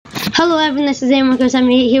Hello everyone, this is Emma because I'm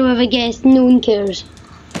here with a guest. No one cares.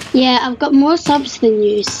 Yeah, I've got more subs than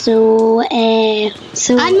you,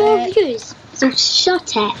 and more views. So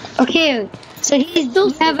shut it. Okay, so we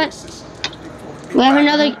have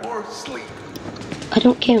another. I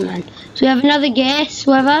don't care, man. So we have another guest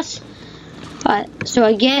with us.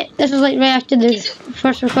 So this is like right after the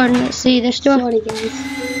first recording. Let's see this door. Sorry guys.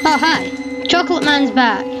 Oh hi, Chocolate Man's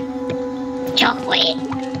back. Chocolate.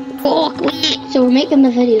 So we're making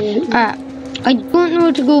the video. I don't know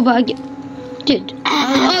where to go, but dude.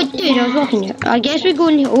 I was walking here. I guess we're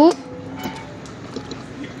going here. Oh.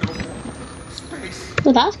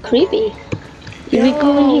 Well, that's creepy. Here we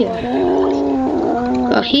go in here.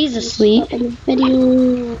 Oh, he's asleep. In the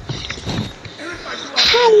video.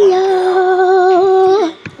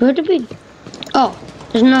 Hello. Where did we? Oh,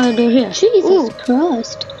 there's another door here. Jesus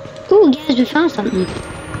Christ. Oh, guys, we found something.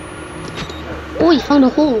 Oh, you found a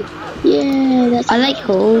hole. Yeah, that's. I like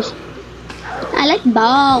holes. I like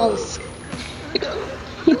balls.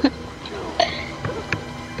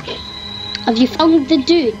 Have you found the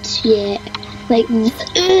dude yet? Like the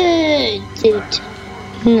dude?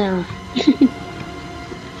 No.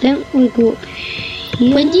 Then we go up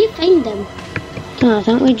here. When do you find them? No, I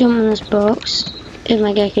think we jump on this box. If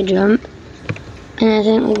my guy could jump. And I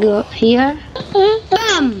think we go up here.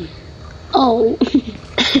 Bam! Oh.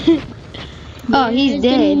 Oh, he's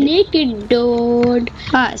dead. Naked dude.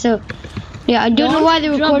 Alright, so yeah, I don't know why the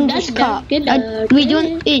recording just cut. We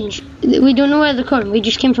don't know where the recording. We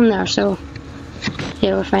just came from there, so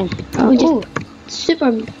yeah, we're fine. Oh,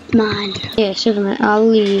 Superman. Yeah, Superman. I'll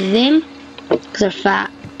leave them because they're fat.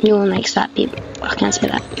 No one likes fat people. I can't say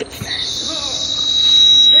that.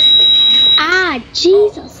 Ah,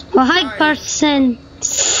 Jesus. Well, hi, person.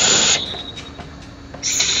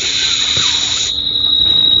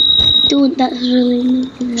 Dude, that's really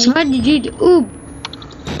nice. So what did you do? Ooh.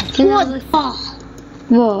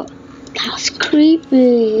 What? That's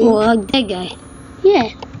creepy. Well, that guy. Yeah,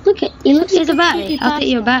 look at he looks It's like a battery. I'll take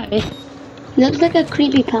your battery. He looks like a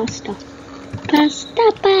creepy pasta.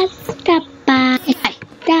 Pasta.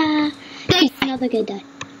 Another good guy.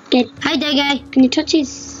 Hi, that guy. Can you touch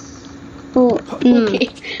his? Oh, okay.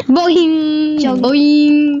 Boing.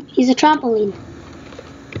 Boing. He's a trampoline.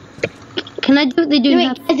 Can I do what they do?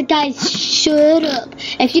 Anyway, guys, shut up.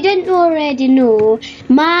 If you didn't already know,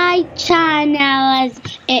 my channel is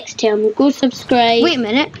XTM. Go subscribe. Wait a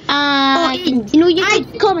minute.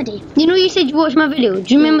 Comedy. You know you said you watched my video.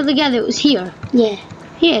 Do you remember the guy that was here? Yeah.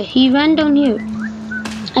 Yeah, he ran down here.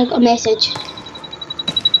 I got a message.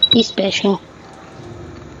 He's special.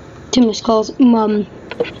 Two missed calls. Mum.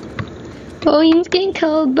 Oh, he's getting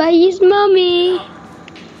called by his mummy.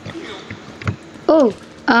 Oh.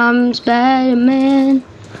 I'm Spider-Man,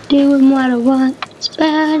 doing what I want.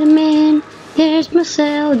 Spider-Man, there's my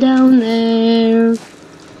cell down there.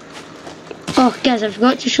 Oh, guys, I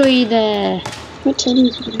forgot to show you I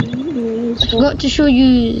forgot to show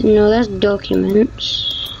you. No, that's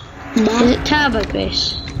documents. Is it tab, I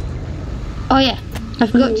guess? Oh yeah, I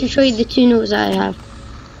forgot to show you the two notes that I have.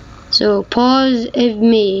 So pause if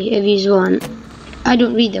you want. I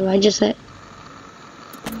don't read them. I just say.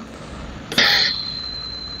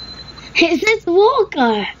 It says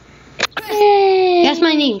Walker. Hey. That's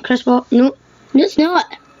my name, Chris Walker. No, it's not.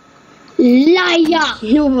 Liar.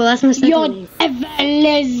 No, but that's my second name. Your devil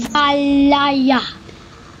is a liar.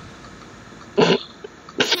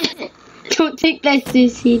 Don't take this too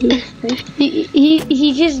seriously.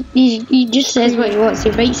 He just says what he wants.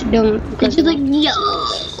 He writes it down. It's just like yo.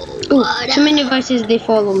 Oh, so many voices. They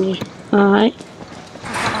follow me. All right.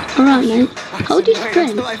 Man. How do you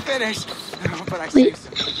sprint? Wait,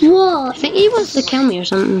 what? I think he wants to kill me or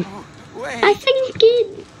something. I think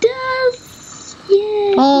it does.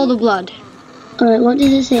 Yeah. All the blood. Alright, what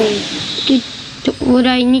does it say? Would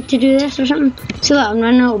I need to do this or something? So that I'm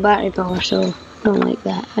running out of battery power, so I don't like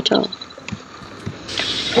that at all.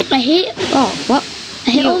 I hate. Oh, what? I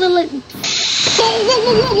hate all the like.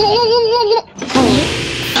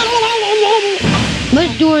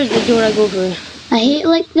 Which door is the door I go through? I hate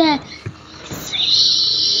like the.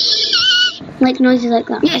 Like noises like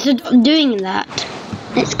that. Yeah, so stop doing that.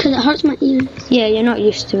 It's because it hurts my ears. Yeah, you're not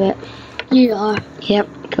used to it. You are. Yep,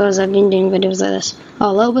 because I've been doing videos like this.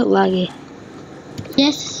 Oh, a little bit laggy.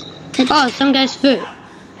 Yes. Oh, some guy's foot.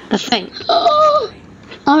 I think. Oh!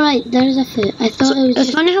 Alright, there's a foot. I thought it was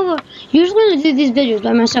It's funny how usually when I do these videos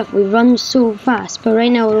by myself, we run so fast, but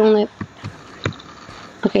right now we're only...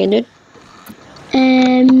 Okay, dude.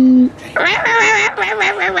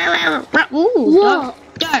 Ooh, what?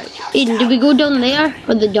 Dark. Aiden, do we go down there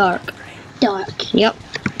or the dark? Dark. Yep.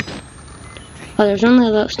 Oh, there's only a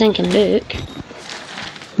little stinking book.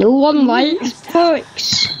 No one likes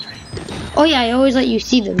books. Oh yeah, I always let you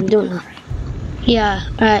see them, don't I? Yeah,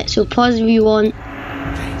 alright, so pause if you want.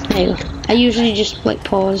 There you go. I usually just like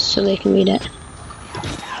pause so they can read it.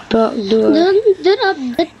 But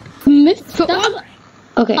okay.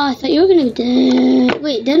 Oh, I thought you were gonna do.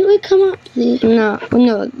 Wait, didn't we come up there? No.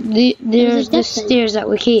 There's the stairs that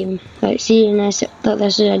we came. Like, see, and this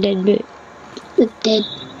is a dead boot. The dead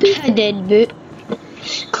boot. A dead boot.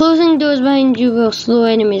 Closing doors behind you will slow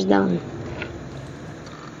enemies down.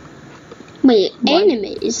 Wait,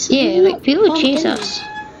 enemies? Yeah, like people chase us.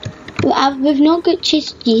 Well, we've not got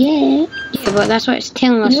chased yet. Yeah, but that's what it's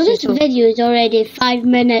telling us. You know this video is already 5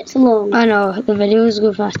 minutes long. I know, the videos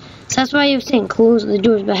go fast. So that's why you're saying close the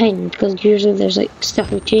doors behind, because usually there's like stuff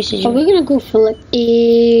that chases you. Are we gonna go for like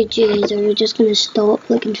ages, or are we just gonna stop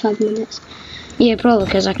like in 5 minutes? Yeah, probably,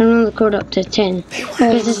 because I can only record up to 10. They were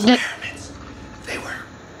experiments. They were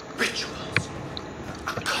rituals.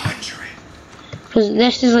 A conjuring. Because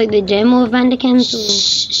this is like the demo of Bandicam, so...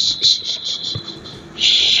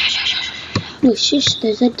 No, shush,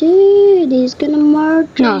 there's a dude, he's gonna murder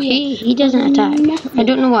No, you. he doesn't attack. I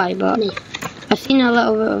don't know why, but I've seen a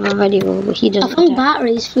little bit of a video, but he doesn't I found attack.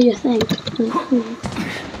 batteries for your thing.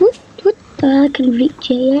 What I can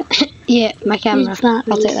reach you yet? Yeah, my camera. There's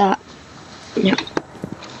batteries. I'll take that. No.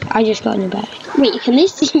 I just got a new battery. Wait, can they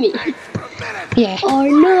see me? Yeah. Oh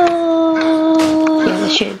no! Yeah, they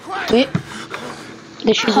should. Wait.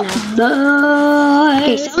 They should now.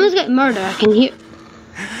 Okay, someone's got murder, I can hear.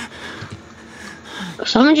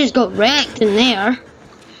 Someone just got wrecked in there.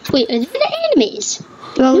 Wait, are they the enemies?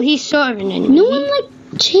 Well, he's sort of an enemy. No one like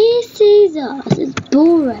chases us. It's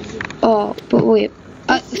boring. Oh, but wait.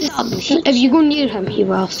 If you go near him, he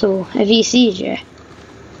will. So if he sees you,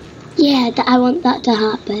 yeah, I want that to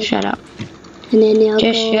happen. shut up. And then they'll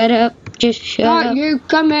Just go, shut up. Just shut up. you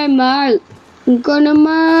come here, mate. I'm gonna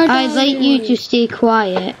murder I'd like you to stay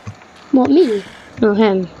quiet. What, me? No,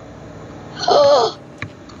 him.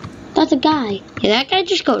 That's a guy. Yeah, that guy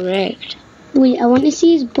just got wrecked. Wait, I want to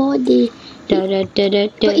see his body. Da, da, da, da,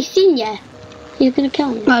 da. But he's seen ya. You're gonna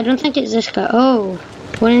kill him. Oh, I don't think it's this guy. Oh,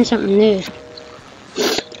 we're in something new.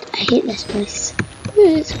 I hate this place.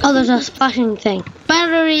 Oh, there's a splashing thing.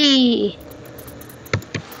 Battery!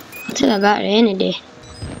 I'll take that battery any day.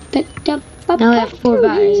 Now we have 4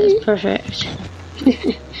 batteries, that's perfect.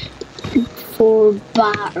 4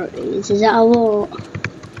 batteries, is that a lot?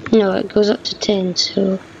 No, it goes up to 10,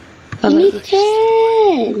 so... I You like need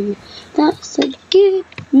 10. That's a good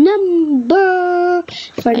number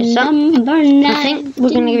for Is that- number 9. I think we're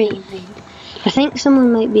gonna be... I think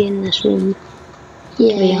someone might be in this room.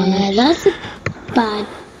 Yeah, honest. that's a bad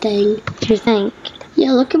thing. Do you think?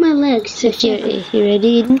 Yeah, look at my legs. Security, you ready,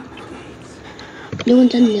 Eden? No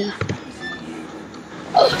one's in there.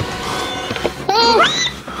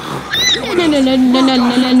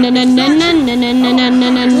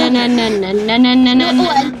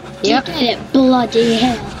 Yep. Get it, bloody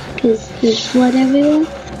hell. Because there's blood everywhere.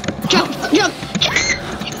 Jump!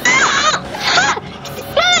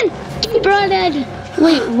 Run! Blooded!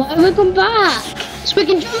 Wait, why are we going back? So we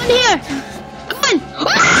can jump in here! Come on!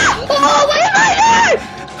 Oh, why am I there?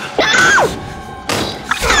 No!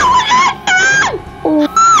 Oh my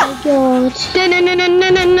god.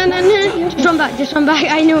 Just run back,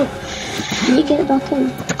 I know. Can you get back in?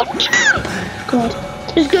 God.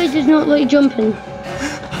 This guy does not like jumping.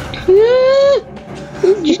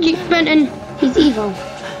 Just keep sprinting. He's evil.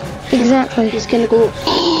 Exactly. He's gonna go.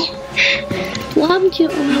 What happened to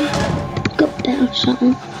your arm? Got bit or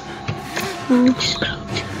something. Oh, just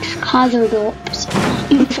crouch. Hazard ops.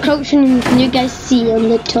 Just crouching. Can you guys see on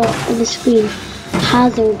the top of the screen?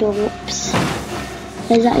 Hazard ops.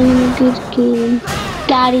 Is that even a good game?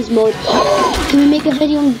 Gary's mode. Can we make a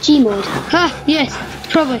video on G mode? Ah, yes,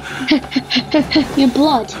 probably. Your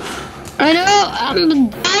blood. I know, I'm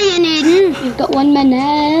dying, Eden. You've got 1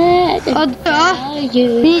 minute. Oh,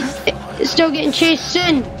 You. still getting chased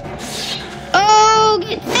soon. Oh,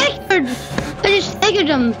 get staggered. I just staggered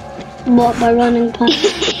him. What, by running past?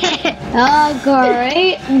 Oh,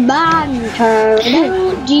 great banter.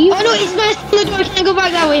 Do you? Oh no, he's smashed the door. Can I go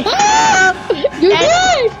back that way? You're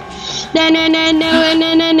good.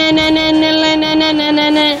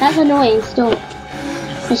 That's annoying. Stop.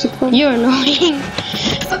 I should put. You're annoying.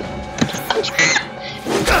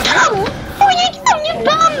 Oh, you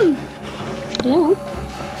bum! Yeah.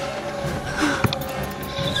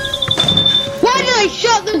 Why did I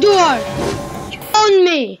shut the door? On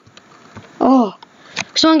me. Oh.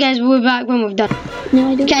 Come on, guys. We'll be back when we've done. No,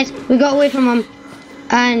 I don't. Guys, we got away from him.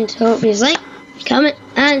 And hope you like, comment,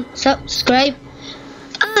 and subscribe.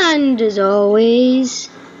 And as always,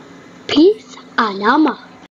 Peace and Amma.